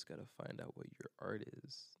matters. You just got to find out what your art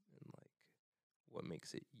is and like what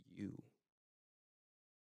makes it you.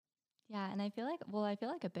 yeah, and I feel like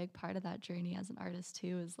a big part of that journey as an artist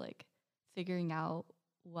too is like figuring out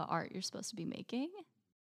what art you're supposed to be making.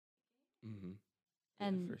 Mm-hmm.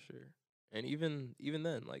 And yeah, for sure. And even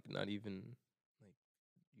then, like, not even like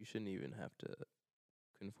you shouldn't even have to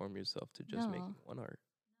conform yourself to just No. making one art.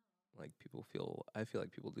 Like, I feel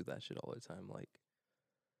like people do that shit all the time. Like,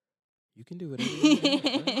 you can do whatever you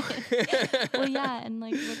want. Well, yeah, and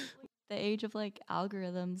like with the age of like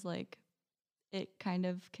algorithms, like it kind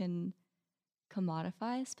of can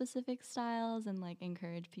commodify specific styles and like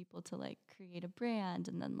encourage people to like create a brand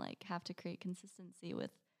and then like have to create consistency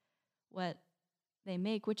with what they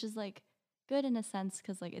make, which is like good in a sense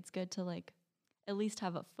because like it's good to like at least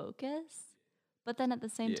have a focus. But then at the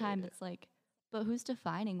same time, it's like, but who's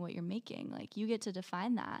defining what you're making? Like you get to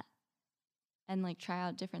define that and like try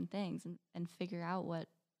out different things and figure out what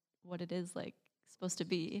it is like supposed to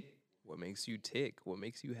be. What makes you tick? What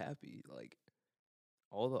makes you happy? Like,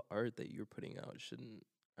 all the art that you're putting out shouldn't.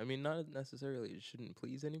 I mean, not necessarily it shouldn't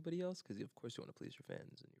please anybody else, because of course you want to please your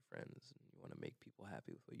fans and your friends, and you want to make people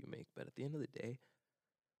happy with what you make. But at the end of the day,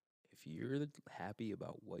 if you're happy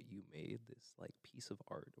about what you made, this like piece of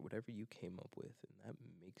art or whatever you came up with, and that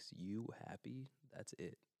makes you happy, that's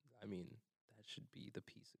it. I mean, that should be the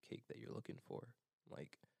piece of cake that you're looking for.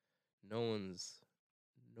 Like, no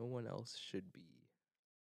one else should be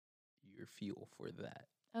your fuel for that.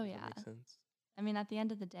 Oh, Does yeah. that make sense? I mean, at the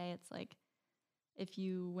end of the day, it's like if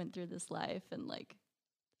you went through this life and like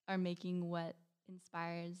are making what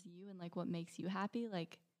inspires you and like what makes you happy,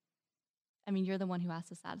 like, I mean, you're the one who has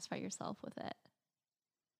to satisfy yourself with it.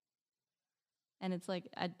 And it's like,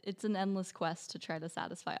 it's an endless quest to try to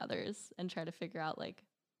satisfy others and try to figure out like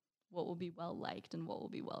what will be well liked and what will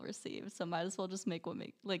be well received. So might as well just make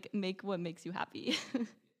what makes you happy.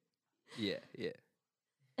 Yeah.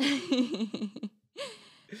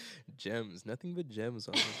 Gems, nothing but gems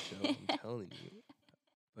on this show. I'm telling you.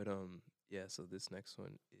 But yeah. So this next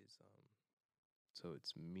one is so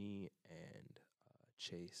it's me and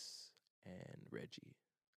Chase and Reggie,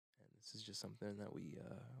 and this is just something that we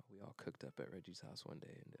all cooked up at Reggie's house one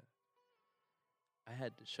day, and I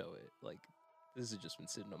had to show it. Like, This has just been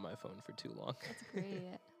sitting on my phone for too long. That's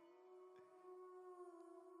great.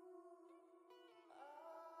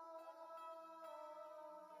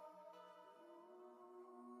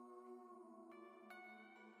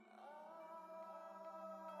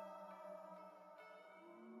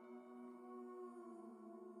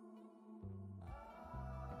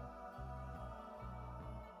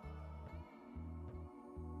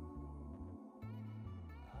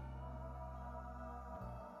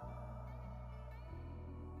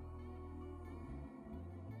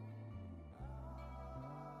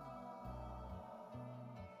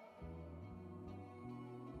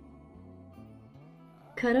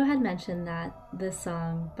 COTTO had mentioned that this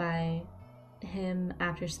song by him,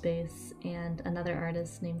 After Space, and another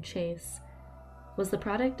artist named Chase was the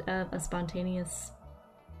product of a spontaneous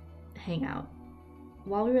hangout.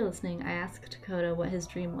 While we were listening, I asked COTTO what his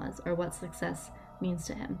dream was or what success means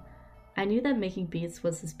to him. I knew that making beats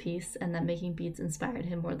was his piece and that making beats inspired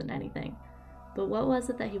him more than anything. But what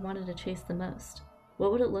was it that he wanted to chase the most?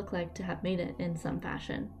 What would it look like to have made it in some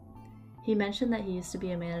fashion? He mentioned that he used to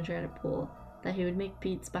be a manager at a pool, that he would make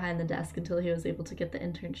beats behind the desk until he was able to get the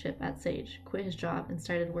internship at Sage, quit his job, and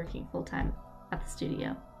started working full-time at the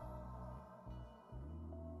studio.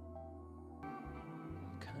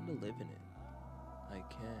 I'm kind of living it. I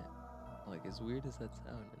can't. Like, as weird as that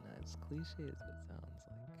sounds, and as cliche as that sounds,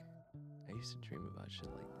 like, I used to dream about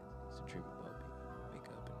shit like this. I used to dream about wake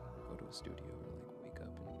up and go to a studio, or like wake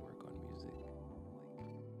up and work on music.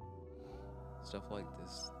 Like, stuff like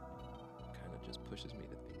this kind of just pushes me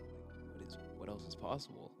to think, like, what else is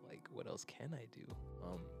possible? Like, what else can I do?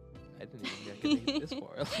 I didn't even think I could make it this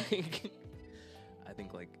far. Like, I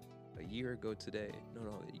think like a year ago today,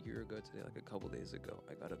 like a couple days ago,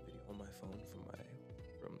 I got a video on my phone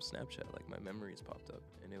from Snapchat. Like, my memories popped up,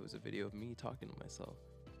 and it was a video of me talking to myself.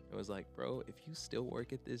 It was like, bro, if you still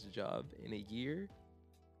work at this job in a year,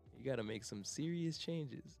 you gotta make some serious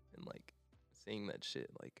changes. And like, saying that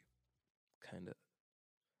shit, like, kind of,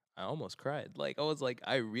 I almost cried. Like, I was like,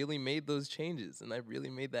 I really made those changes, and I really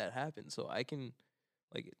made that happen. So I can,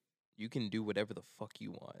 like, you can do whatever the fuck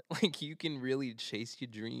you want. Like, you can really chase your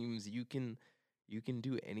dreams. You can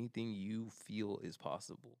do anything you feel is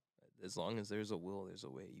possible. As long as there's a will, there's a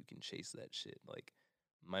way. You can chase that shit. Like,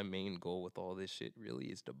 my main goal with all this shit really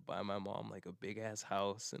is to buy my mom like a big ass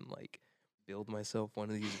house and like build myself one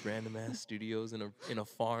of these random ass studios in a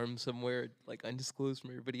farm somewhere, like undisclosed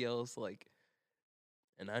from everybody else. Like,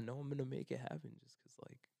 and I know I'm gonna make it happen just because,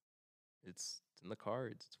 like, it's in the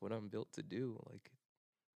cards. It's what I'm built to do. Like,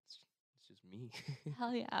 it's just me.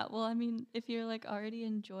 Hell yeah. Well, I mean, if you're like already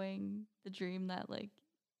enjoying the dream that like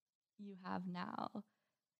you have now,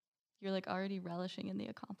 you're like already relishing in the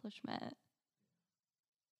accomplishment.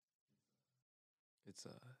 It's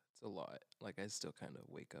a lot. Like, I still kind of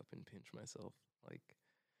wake up and pinch myself. Like,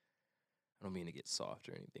 I don't mean to get soft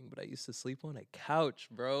or anything, but I used to sleep on a couch,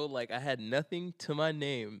 bro. Like, I had nothing to my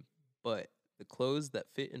name but the clothes that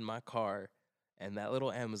fit in my car and that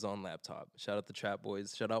little Amazon laptop. Shout out the Trap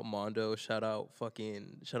Boys. Shout out Mondo. Shout out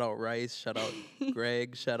Rice. Shout out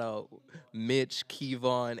Greg. Shout out Mitch,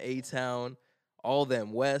 Kevon, A-Town. All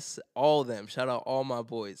them, Wes, all them. Shout out all my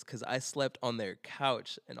boys, because I slept on their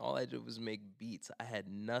couch and all I did was make beats. I had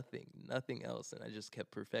nothing else, and I just kept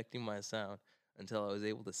perfecting my sound until I was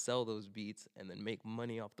able to sell those beats and then make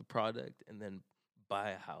money off the product and then buy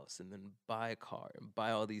a house and then buy a car and buy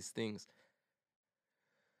all these things.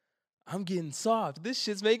 I'm getting soft. This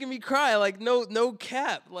shit's making me cry. Like, no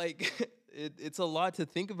cap. Like, it's a lot to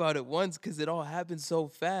think about at once because it all happens so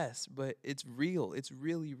fast, but it's real. It's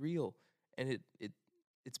really real. And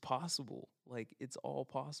it's possible. Like, it's all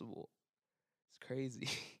possible. It's crazy.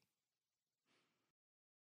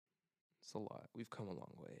 It's a lot. We've come a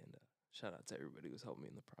long way, and shout out to everybody who's helped me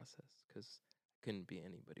in the process, because I couldn't be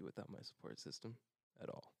anybody without my support system at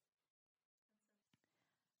all.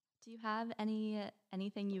 Do you have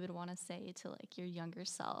anything you would want to say to like your younger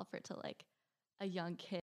self or to like a young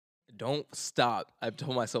kid? Don't stop. I've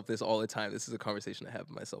told myself this all the time. This is a conversation I have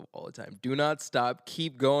with myself all the time. Do not stop.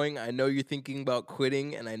 Keep going. I know you're thinking about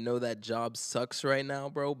quitting, and I know that job sucks right now,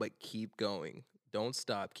 bro, but keep going. Don't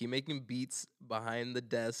stop. Keep making beats behind the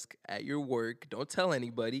desk at your work. Don't tell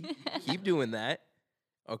anybody. Keep doing that.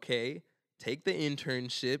 Okay? Take the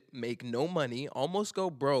internship, make no money, almost go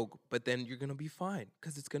broke, but then you're going to be fine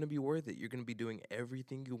because it's going to be worth it. You're going to be doing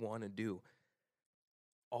everything you want to do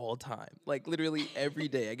all time. Like, literally every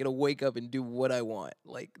day. I get to wake up and do what I want.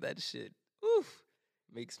 Like, that shit, oof,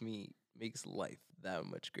 makes life that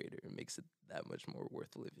much greater. It makes it that much more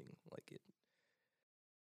worth living. Like, it.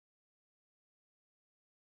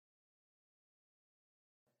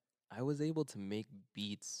 I was able to make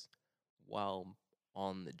beats while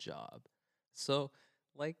on the job. So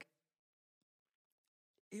like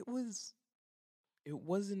it was it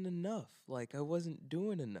wasn't enough. Like I wasn't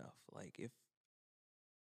doing enough. Like if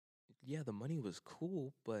yeah, the money was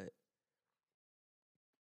cool, but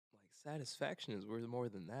like satisfaction is worth more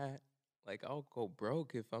than that. Like I'll go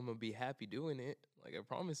broke if I'm gonna be happy doing it. Like I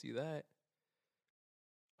promise you that.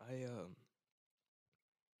 I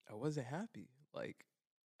I wasn't happy. Like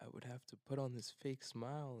I would have to put on this fake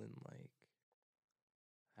smile and like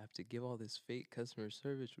have to give all this fake customer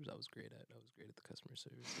service, which I was great at. I was great at the customer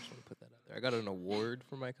service. I just want to put that out there. I got an award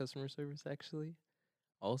for my customer service actually.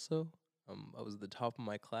 Also, I was the top of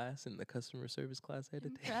my class in the customer service class I had to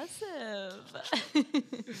take.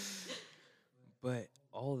 Impressive. But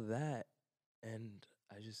all of that, and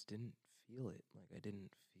I just didn't feel it. Like I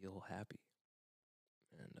didn't feel happy,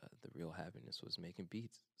 and the real happiness was making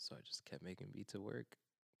beats. So I just kept making beats at work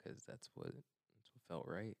because that's what felt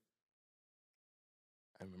right.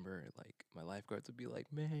 I remember like my lifeguards would be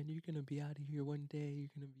like, "Man, you're gonna be out of here one day. You're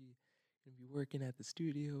gonna be working at the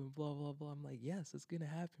studio and blah blah blah." I'm like, "Yes, it's gonna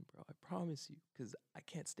happen, bro. I promise you, because I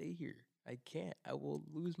can't stay here. I can't. I will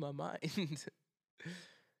lose my mind."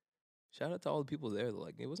 Shout out to all the people there.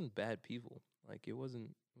 Like it wasn't bad people. Like it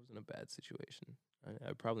wasn't a bad situation.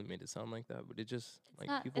 I probably made it sound like that, but it just It's like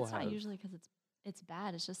not. people It's have not usually because it's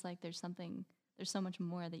bad. It's just like there's something. There's so much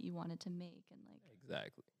more that you wanted to make, and like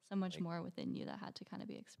exactly so much like more within you that had to kind of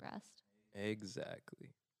be expressed.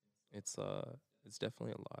 exactly. It's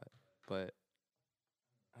definitely a lot, but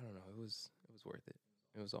I don't know. It was worth it.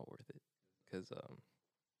 It was all worth it because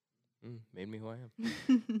made me who I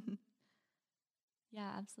am. Yeah,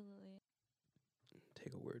 absolutely.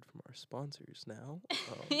 Take a word from our sponsors now.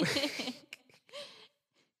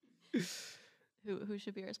 Who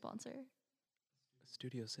should be our sponsor?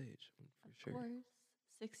 Studio Sage Of for sure. course,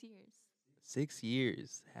 6 years. 6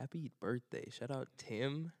 years. Happy birthday! Shout out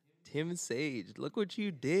Tim. Tim Sage. Look what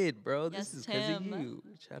you did, bro. Yes, This is because of Tim. you.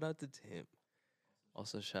 Shout out to Tim.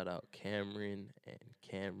 Also, shout out Cameron and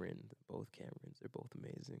Cameron. Both Camerons. They're both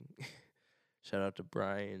amazing. Shout out to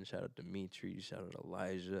Brian. Shout out to Dimitri. Shout out to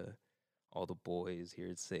Elijah. All the boys here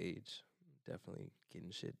at Sage. Definitely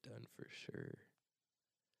getting shit done for sure.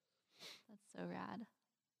 That's so rad.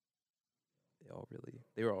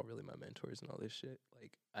 They were all really my mentors and all this shit.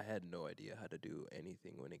 Like I had no idea how to do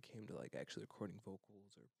anything when it came to like actually recording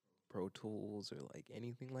vocals or Pro Tools or like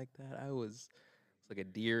anything like that. It's like a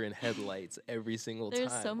deer in headlights every single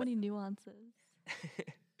There's time. so many nuances.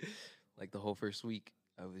 Like the whole first week,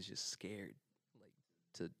 I was just scared, like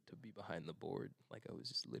to be behind the board. Like I was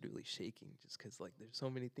just literally shaking, just because like there's so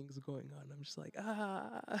many things going on. I'm just like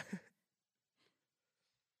ah.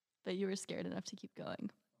 But you were scared enough to keep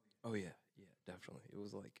going. Oh yeah, yeah, definitely. It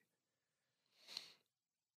was like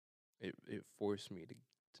it forced me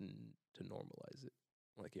to normalize it.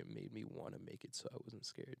 Like it made me want to make it so I wasn't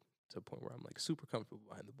scared to a point where I'm like super comfortable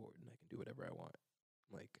behind the board and I can do whatever I want.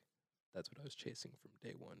 Like that's what I was chasing from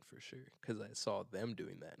day one for sure. Because I saw them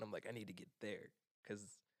doing that and I'm like, I need to get there. Because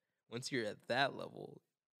once you're at that level,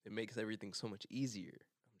 it makes everything so much easier.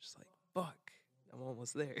 I'm just like, fuck, I'm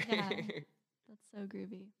almost there. Yeah. That's so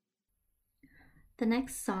groovy. The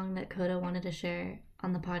next song that COTTO wanted to share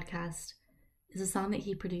on the podcast is a song that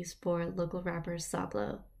he produced for local rapper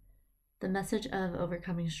Sablo. The message of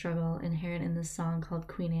overcoming struggle inherent in this song called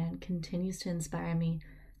Queen Anne continues to inspire me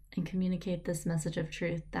and communicate this message of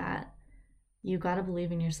truth that you gotta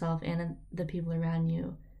believe in yourself and in the people around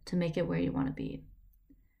you to make it where you want to be.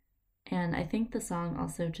 And I think the song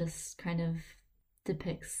also just kind of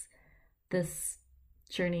depicts this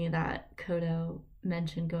journey that COTTO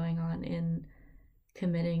mentioned going on in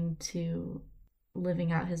committing to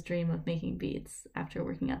living out his dream of making beats after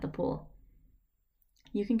working at the pool.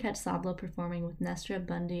 You can catch Sablo performing with Nestra,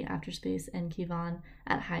 Bundy, Afterspace, and Kivon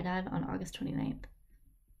at High Dive on August 29th.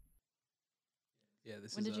 Yeah,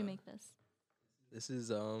 When did you make this? This is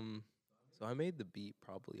so I made the beat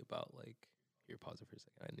probably about like here, pause it for a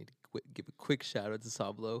second. I need to give a quick shout out to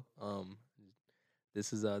Sablo.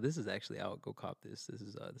 This is actually out. Go cop this. This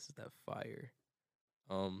is that fire.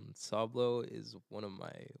 Sablo is one of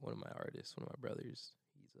my artists, one of my brothers.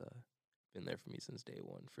 He's been there for me since day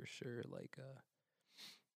one for sure. Like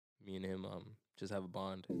me and him just have a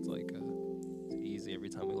bond. It's like it's easy every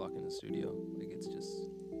time we lock in the studio. Like it's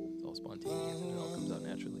all spontaneous and it all comes out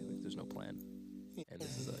naturally. Like there's no plan. And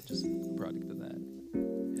this is just a product of that.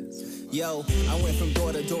 Yo, I went from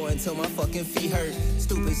door to door until my fucking feet hurt.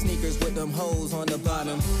 Stupid sneakers with them holes on the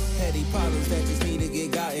bottom. Petty problems that just need to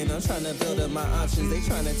get gotten. I'm trying to build up my options. They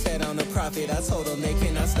trying to tear down the profit. I told them they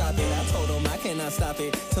cannot stop it. I told them I cannot stop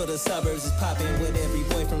it. Till the suburbs is popping. With every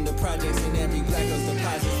boy from the projects and every black girl's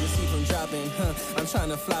deposits. Receive from dropping. I'm trying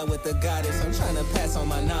to fly with the goddess. I'm trying to pass on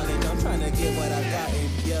my knowledge. I'm trying to get what I've gotten.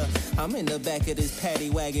 Yeah, I'm in the back of this paddy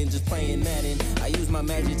wagon just playing Madden. I use my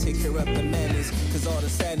magic to cure up the madness. Cause all the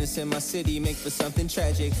sadness in my city make for something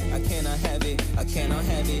tragic. I cannot have it, I cannot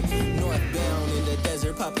have it. Northbound in the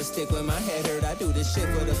desert, pop a stick when my head hurt. I do this shit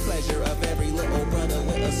for the pleasure of every little brother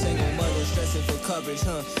with a single mother stressing for coverage,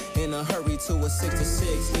 in a hurry to a 6 to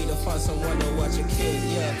 6. Need to find someone to watch a kid,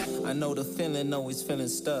 yeah. I know the feeling, always feeling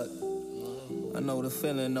stuck. I know the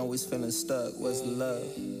feeling, always feeling stuck. What's the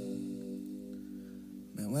love?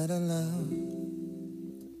 Man, where the love?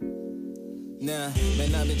 Nah,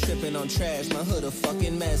 man, I've been tripping on trash. My hood a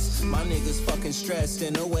fucking mess. My niggas fucking stressed.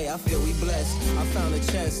 In a way, I feel we blessed. I found a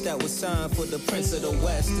chest that was signed for the Prince of the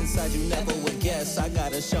West. Inside, you never would guess. I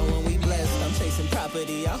got a show and we blessed. I'm chasing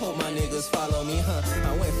property. I hope my niggas follow me,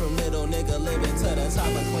 I went from little nigga living to the top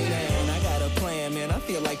of Queen Anne. I got a plan, man. I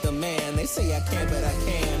feel like the man. They say I can't, but I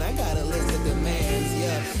can. I got a list of demands,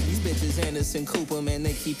 yeah. These bitches Anderson Cooper, man,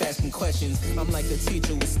 they keep asking questions. I'm like a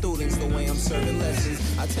teacher with students, the way I'm serving lessons.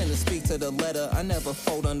 I tend to speak to the letter. I never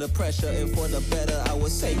fold under pressure, and for the better, I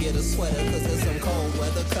would say get a sweater. Cause there's some cold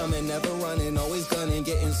weather coming, never running, always gunning,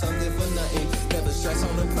 getting something for nothing. Never stress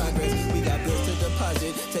on the progress. We got bills to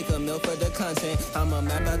deposit, take a meal for the content. I'ma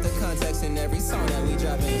map out the context in every song that we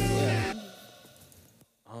dropping. Yeah.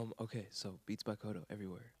 Okay, so Beats by COTTO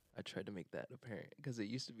everywhere. I tried to make that apparent because it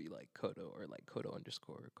used to be like COTTO or like COTTO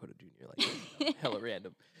underscore COTTO Junior, like hella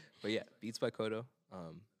random. But yeah, Beats by COTTO.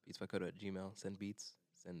 Beats by COTTO at Gmail. Send beats.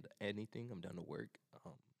 Send anything. I'm down to work.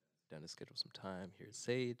 Down to schedule some time here at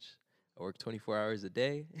Sage. I work 24 hours a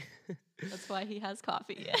day. That's why he has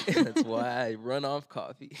coffee. That's why I run off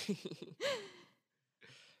coffee.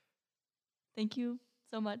 Thank you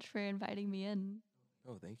so much for inviting me in.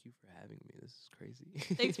 Oh, thank you for having me. This is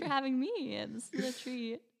crazy. Thanks for having me. This is a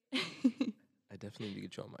treat. I definitely need to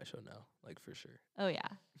get you on my show now, like for sure. Oh yeah.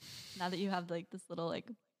 Now that you have like this little like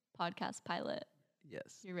podcast pilot.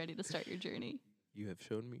 Yes. You're ready to start your journey. You have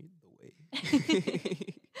shown me the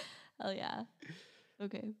way. Hell yeah.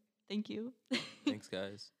 Okay. Thank you. Thanks,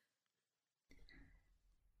 guys.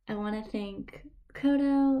 I want to thank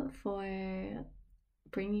COTTO for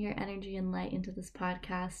bringing your energy and light into this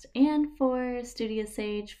podcast, and for Studio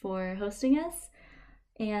Sage for hosting us.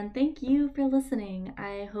 And thank you for listening.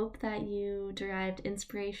 I hope that you derived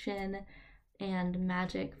inspiration and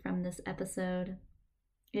magic from this episode.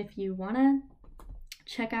 If you want to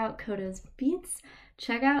check out COTTO's beats,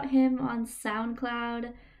 check out him on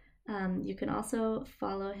SoundCloud. You can also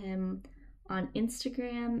follow him on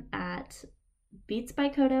Instagram at Beats by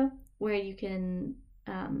COTTO, where you can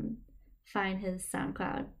find his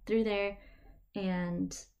SoundCloud through there.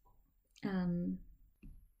 And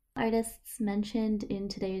artists mentioned in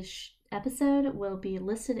today's episode will be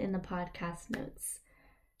listed in the podcast notes.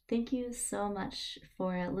 Thank you so much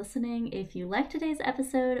for listening. If you liked today's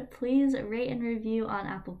episode, please rate and review on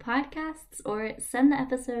Apple Podcasts, or send the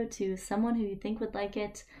episode to someone who you think would like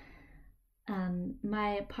it.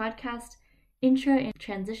 My podcast intro and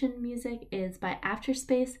transition music is by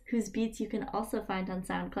Afterspace, whose beats you can also find on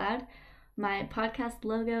SoundCloud. My podcast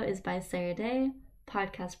logo is by Sarah Day.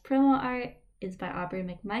 Podcast promo art is by Aubrey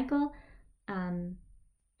McMichael.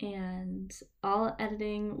 And all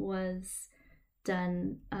editing was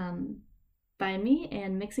done by me,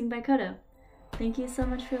 and mixing by COTTO. Thank you so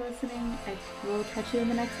much for listening. I will catch you in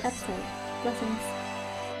the next episode. Blessings.